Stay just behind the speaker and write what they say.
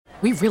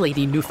We really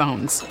need new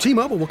phones.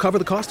 T-Mobile will cover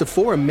the cost of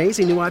 4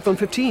 amazing new iPhone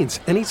 15s,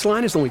 and each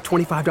line is only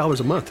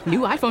 $25 a month. New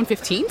iPhone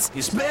 15s?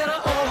 It's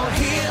better over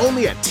here.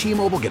 Only at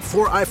T-Mobile, get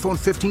 4 iPhone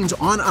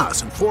 15s on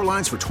us and 4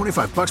 lines for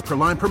 $25 per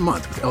line per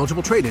month with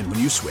eligible trade-in when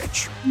you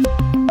switch.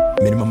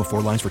 Minimum of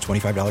 4 lines for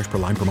 $25 per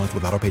line per month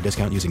with autopay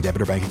discount using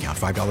debit or bank account.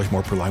 $5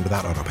 more per line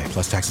without autopay,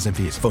 plus taxes and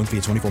fees. Phone fee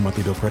at 24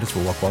 monthly bill credits for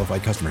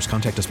well-qualified customers.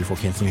 Contact us before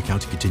canceling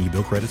account to continue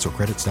bill credits or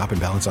credit stop and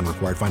balance on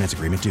required finance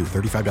agreement due.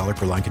 $35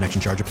 per line connection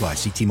charge applies.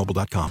 See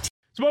T-Mobile.com.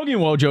 Smokey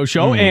and Wojo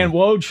show. And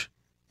Woj,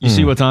 you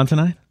see what's on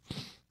tonight?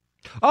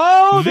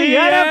 Oh, the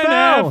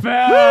NFL,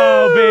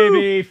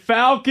 baby.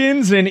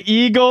 Falcons and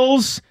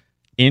Eagles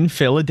in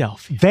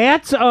Philadelphia.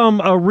 That's a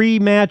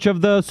rematch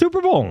of the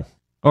Super Bowl.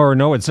 Or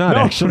no, it's not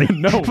actually.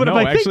 What am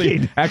I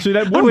thinking? Actually,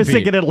 that would be. I was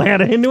thinking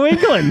Atlanta and New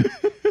England.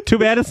 Too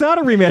bad it's not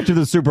a rematch of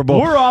the Super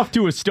Bowl. We're off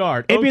to a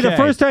start. It'd be the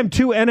first time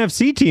 2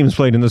 NFC teams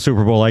played in the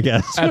Super Bowl, I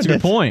guess. That's a good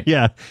point.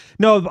 Yeah.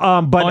 No,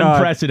 but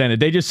unprecedented.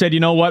 They just said,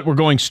 you know what? We're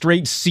going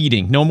straight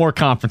seeding. No more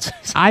conferences.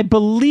 I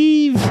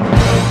believe.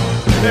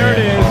 There it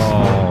is.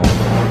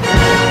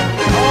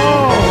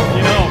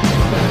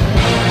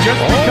 Just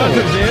because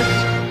of this,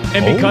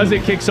 and because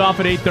it kicks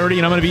off at 8:30,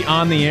 and I'm going to be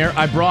on the air,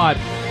 I brought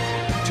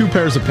 2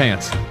 pairs of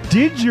pants.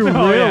 Did you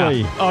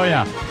really? Yeah. Oh,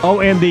 yeah. Oh,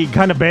 and the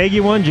kind of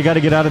baggy ones? You got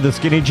to get out of the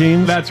skinny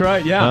jeans? That's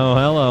right, yeah. Oh,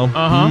 hello.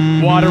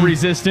 Uh-huh. Water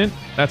resistant.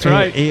 That's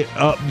right.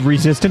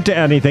 Resistant to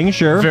anything,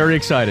 sure. Very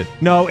excited.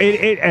 No,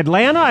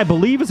 Atlanta, I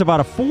believe, is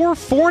about a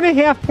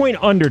 4.5 point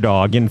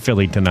underdog in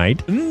Philly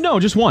tonight. No,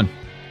 just 1.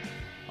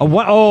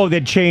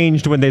 That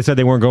changed when they said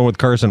they weren't going with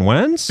Carson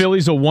Wentz?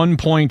 Philly's a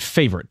 1-point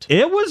favorite.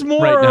 It was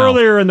more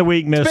earlier in the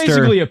week, mister. It's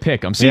basically a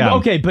pick 'em. See,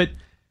 okay, but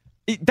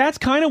that's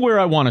kind of where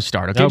I want to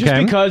start, okay?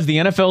 Just because the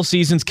NFL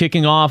season's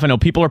kicking off. I know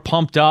people are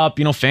pumped up,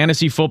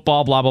 fantasy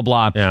football, blah, blah,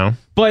 blah. Yeah.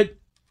 But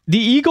the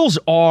Eagles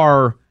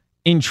are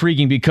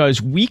intriguing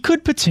because we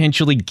could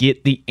potentially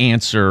get the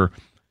answer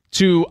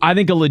to, I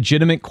think, a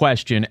legitimate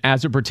question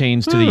as it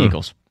pertains to the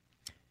Eagles.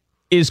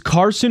 Is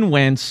Carson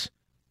Wentz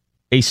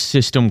a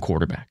system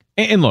quarterback?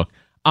 And look,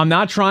 I'm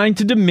not trying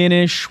to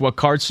diminish what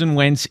Carson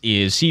Wentz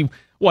is.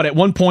 At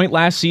one point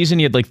last season,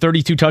 he had like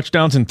 32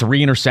 touchdowns and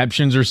 3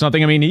 interceptions or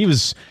something. I mean, he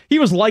was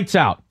lights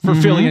out for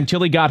Philly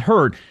until he got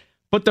hurt.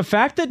 But the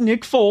fact that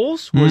Nick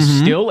Foles was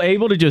still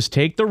able to just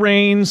take the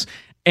reins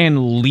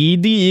and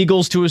lead the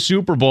Eagles to a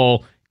Super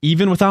Bowl,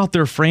 even without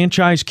their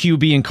franchise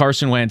QB and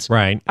Carson Wentz,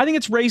 right? I think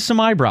it's raised some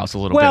eyebrows a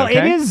little bit. Well,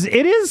 okay?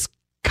 it is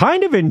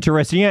kind of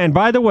interesting. And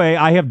by the way,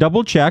 I have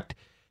double checked.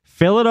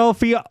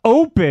 Philadelphia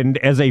opened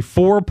as a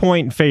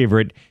 4-point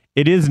favorite.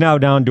 It is now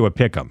down to a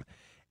pick 'em.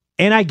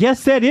 And I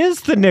guess that is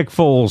the Nick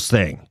Foles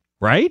thing,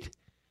 right?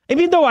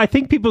 Even though I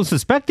think people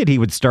suspected he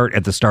would start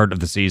at the start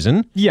of the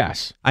season.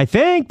 Yes. I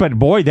think, but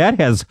boy, that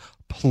has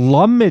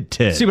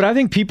plummeted. See, but I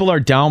think people are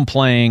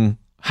downplaying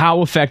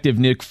how effective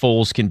Nick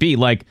Foles can be.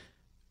 Like,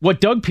 what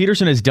Doug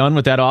Peterson has done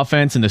with that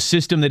offense and the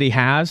system that he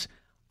has,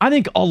 I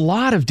think a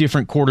lot of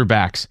different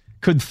quarterbacks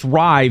could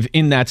thrive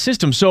in that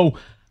system. So,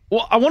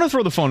 I want to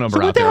throw the phone number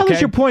out there. So what the hell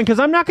is your point? Because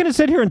I'm not going to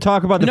sit here and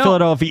talk about the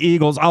Philadelphia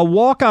Eagles. I'll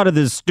walk out of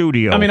this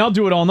studio. I mean, I'll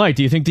do it all night.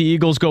 Do you think the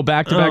Eagles go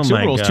back-to-back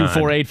Super Bowls?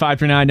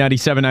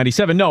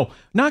 248-539-9797. No,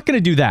 not going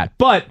to do that.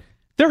 But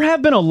there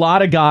have been a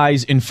lot of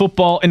guys in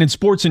football and in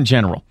sports in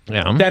general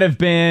that have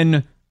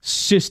been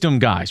system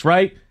guys,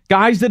 right?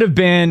 Guys that have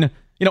been,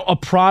 a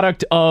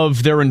product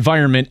of their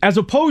environment as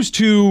opposed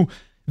to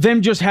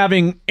them just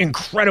having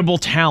incredible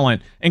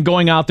talent and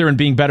going out there and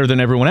being better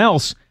than everyone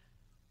else.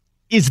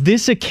 Is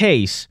this a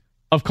case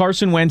of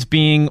Carson Wentz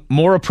being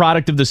more a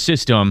product of the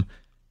system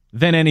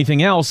than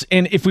anything else?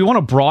 And if we want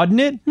to broaden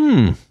it,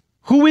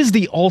 who is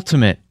the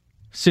ultimate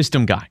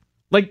system guy?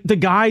 Like the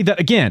guy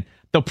that, again,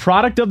 the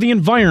product of the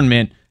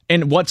environment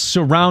and what's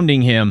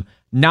surrounding him,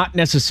 not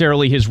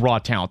necessarily his raw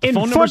talent. The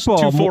phone number is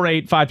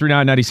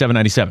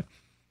 248-539-9797.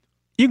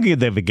 You can give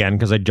that again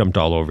because I jumped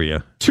all over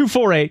you.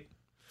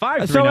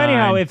 248-539-9797. So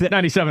anyhow, if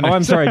 97. Oh,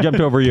 I'm sorry, I jumped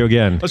over you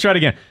again. Let's try it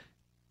again.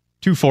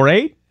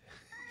 248-539.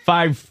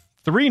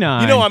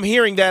 I'm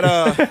hearing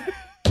that.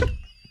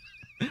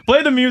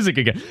 Play the music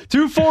again.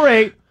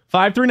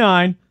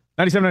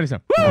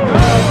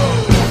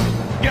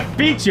 248-539-9797.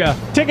 Beat ya.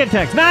 Ticket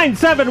text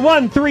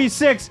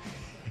 97136.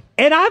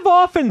 And I've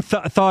often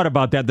thought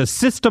about that, the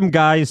system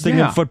guys thing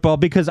in football,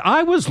 because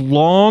I was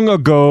long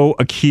ago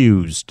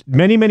accused,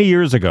 many, many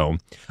years ago,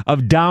 of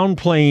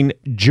downplaying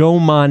Joe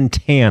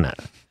Montana.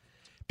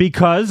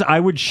 Because I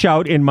would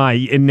shout in my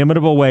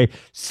inimitable way,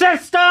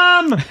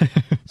 system!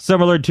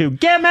 Similar to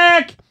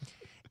gimmick!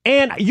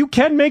 And you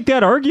can make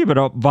that argument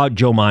about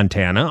Joe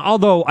Montana,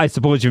 although I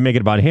suppose if you make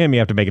it about him, you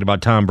have to make it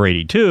about Tom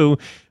Brady, too.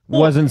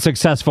 Wasn't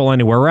successful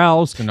anywhere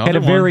else. Had a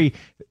very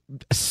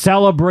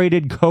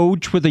celebrated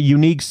coach with a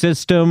unique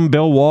system,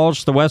 Bill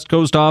Walsh, the West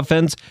Coast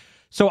offense.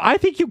 So I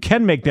think you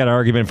can make that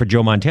argument for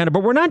Joe Montana,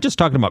 but we're not just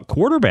talking about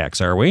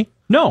quarterbacks, are we?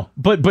 No,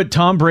 but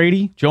Tom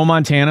Brady, Joe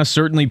Montana,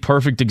 certainly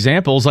perfect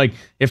examples. Like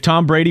if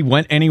Tom Brady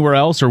went anywhere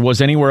else or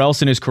was anywhere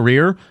else in his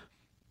career,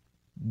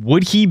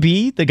 would he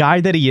be the guy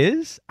that he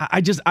is?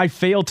 I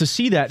fail to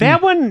see that.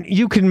 That one,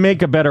 you can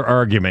make a better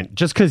argument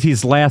just because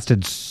he's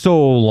lasted so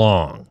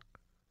long.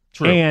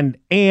 True.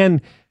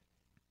 And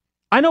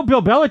I know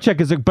Bill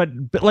Belichick but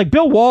like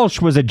Bill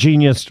Walsh was a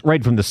genius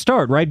right from the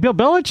start, right? Bill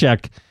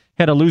Belichick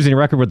had a losing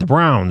record with the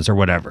Browns or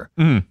whatever.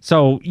 Mm.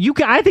 So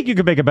I think you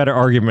could make a better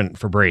argument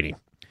for Brady.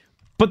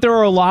 But there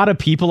are a lot of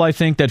people, I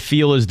think, that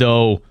feel as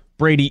though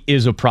Brady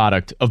is a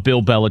product of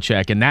Bill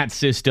Belichick and that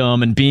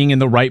system and being in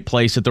the right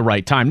place at the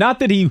right time. Not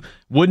that he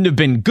wouldn't have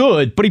been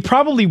good, but he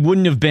probably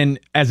wouldn't have been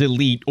as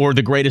elite or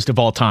the greatest of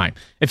all time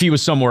if he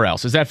was somewhere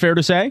else. Is that fair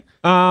to say?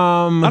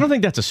 I don't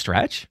think that's a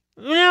stretch.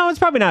 No, it's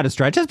probably not a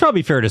stretch. That's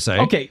probably fair to say.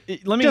 Okay,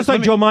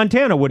 Joe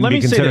Montana wouldn't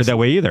be considered that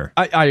way either.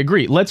 I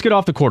agree. Let's get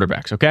off the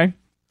quarterbacks, okay?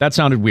 That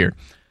sounded weird.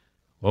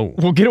 Whoa.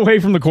 We'll get away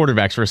from the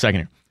quarterbacks for a second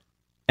here.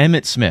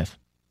 Emmitt Smith.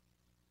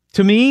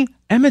 To me,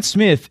 Emmitt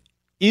Smith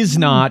is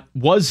not,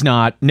 was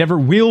not, never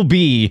will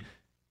be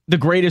the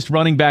greatest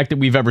running back that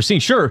we've ever seen.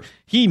 Sure,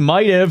 he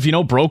might have,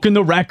 broken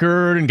the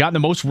record and gotten the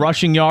most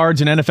rushing yards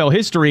in NFL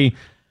history,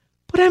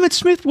 but Emmitt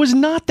Smith was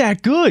not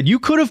that good. You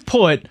could have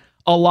put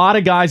a lot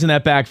of guys in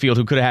that backfield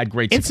who could have had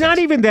great success. It's not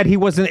even that he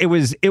wasn't. It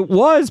was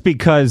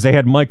because they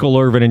had Michael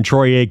Irvin and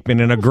Troy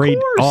Aikman and a great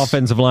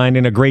offensive line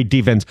and a great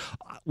defense.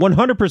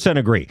 100%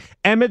 agree.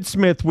 Emmitt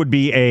Smith would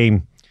be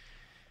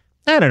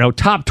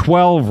top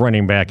 12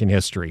 running back in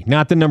history.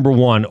 Not the number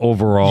one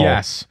overall.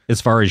 Yes.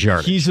 As far as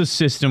yardage. He's a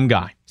system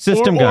guy.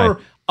 Guy. Or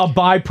a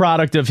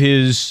byproduct of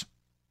his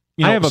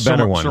I have a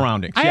better one.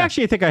 Surroundings. I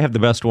actually think I have the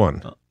best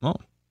one.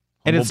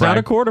 And it's not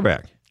a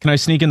quarterback. Can I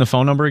sneak in the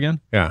phone number again?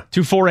 Yeah.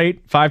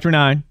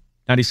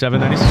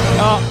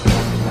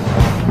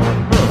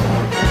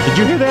 248-539-9797. Did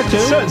you hear that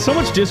too? So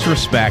much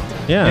disrespect.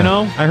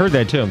 Yeah. I heard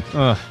that too.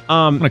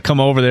 I'm going to come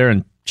over there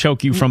and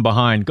choke you from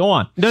behind. Go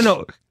on.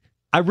 No.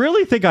 I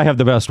really think I have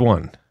the best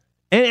one.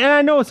 And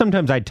I know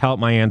sometimes I tout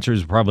my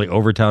answers, probably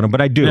overtout them,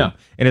 but I do. Yeah.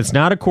 And it's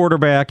not a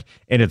quarterback,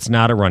 and it's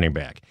not a running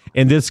back.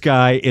 And this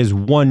guy is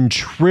 1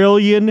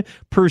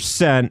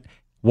 trillion%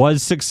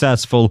 was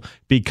successful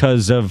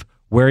because of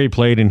where he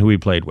played and who he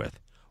played with.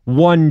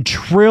 1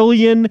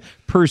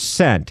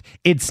 trillion%.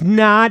 It's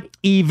not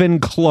even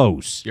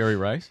close. Jerry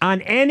Rice?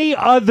 On any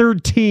other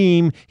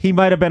team, he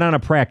might have been on a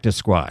practice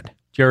squad.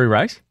 Jerry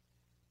Rice?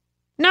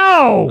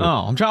 No.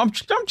 Oh, I'm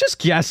just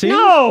guessing.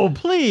 No,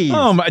 please.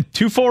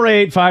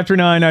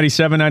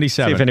 248-539-9797.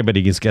 See if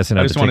anybody is guessing.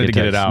 I just wanted to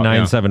get it out.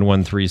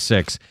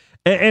 97136.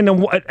 And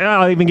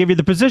I'll even give you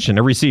the position,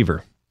 a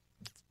receiver.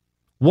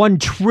 1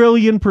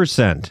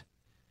 trillion%.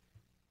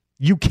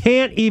 You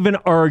can't even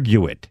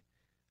argue it.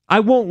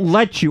 I won't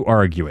let you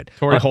argue it.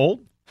 Torrey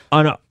Holt?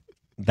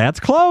 That's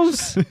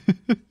close.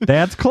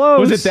 That's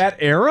close. Was it that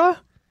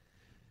era?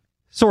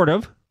 Sort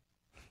of.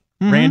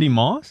 Mm-hmm. Randy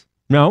Moss?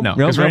 No,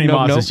 because Randy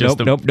Moss is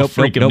just a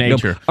freak of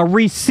nature. A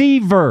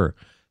receiver.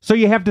 So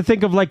you have to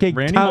think of like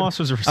Randy Moss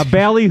was a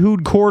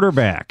ballyhooed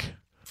quarterback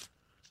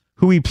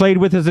who he played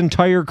with his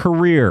entire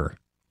career.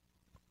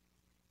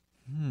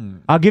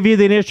 I'll give you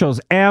the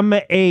initials,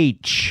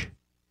 MH.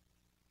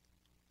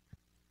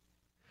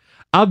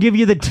 I'll give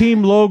you the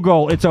team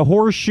logo. It's a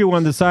horseshoe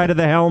on the side of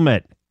the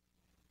helmet.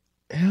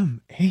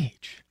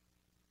 MH.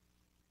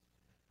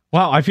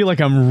 Wow, I feel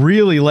like I'm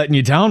really letting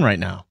you down right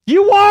now.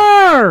 You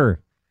are!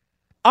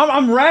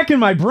 I'm racking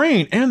my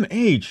brain.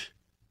 MH.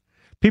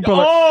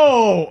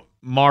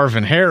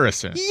 Marvin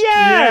Harrison.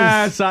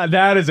 Yes!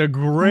 That is a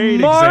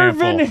great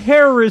Marvin example.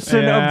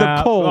 Harrison of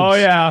the Colts. Oh,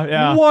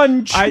 yeah.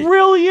 1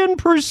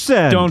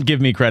 trillion%. Don't give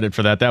me credit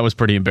for that. That was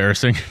pretty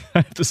embarrassing, I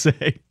have to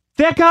say.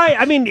 That guy,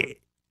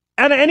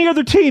 on any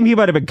other team, he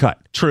might have been cut.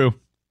 True.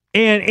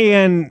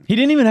 And he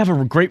didn't even have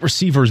a great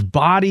receiver's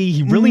body.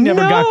 He really never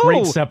got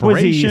great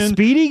separation. Was he a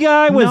speedy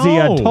guy? Was he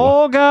a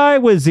tall guy?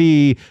 Was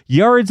he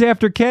yards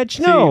after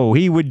catch? No,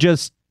 he would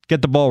just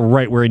get the ball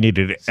right where he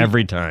needed it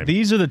every time.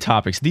 These are the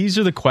topics. These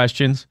are the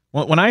questions.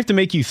 When I have to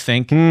make you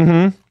think,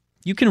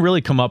 you can really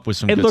come up with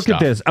some good stuff. And look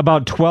at this.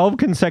 About 12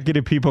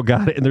 consecutive people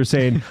got it, and they're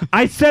saying,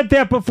 I said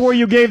that before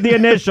you gave the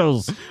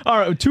initials. All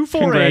right,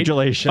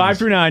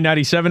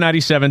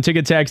 248-539-9797.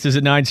 Ticket text is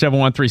at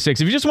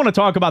 97136. If you just want to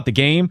talk about the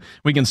game,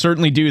 we can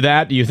certainly do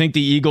that. Do you think the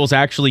Eagles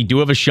actually do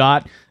have a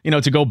shot,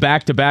 to go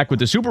back-to-back with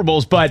the Super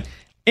Bowls? But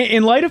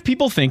in light of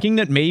people thinking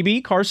that maybe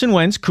Carson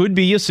Wentz could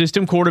be a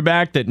system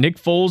quarterback, that Nick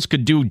Foles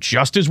could do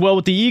just as well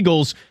with the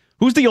Eagles,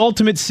 who's the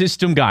ultimate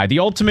system guy, the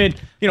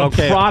ultimate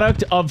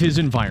product of his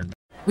environment?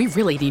 We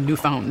really need new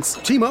phones.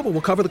 T-Mobile will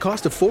cover the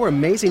cost of 4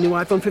 amazing new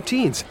iPhone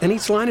 15s, and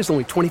each line is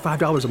only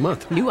 $25 a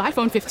month. New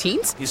iPhone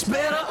 15s? It's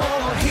better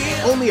over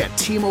here. Only at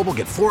T-Mobile,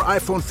 get 4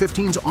 iPhone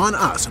 15s on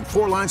us and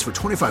 4 lines for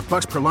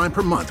 $25 per line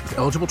per month with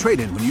eligible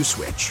trade-in when you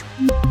switch.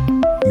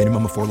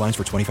 Minimum of 4 lines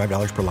for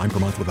 $25 per line per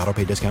month with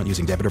autopay discount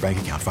using debit or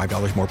bank account.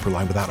 $5 more per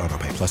line without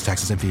autopay, plus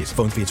taxes and fees.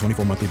 Phone fee at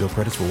 24 monthly bill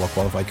credits for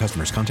well-qualified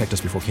customers. Contact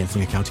us before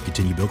canceling account to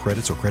continue bill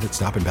credits or credit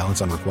stop and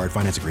balance on required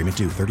finance agreement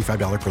due.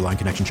 $35 per line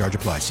connection charge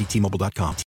applies. See T-Mobile.com.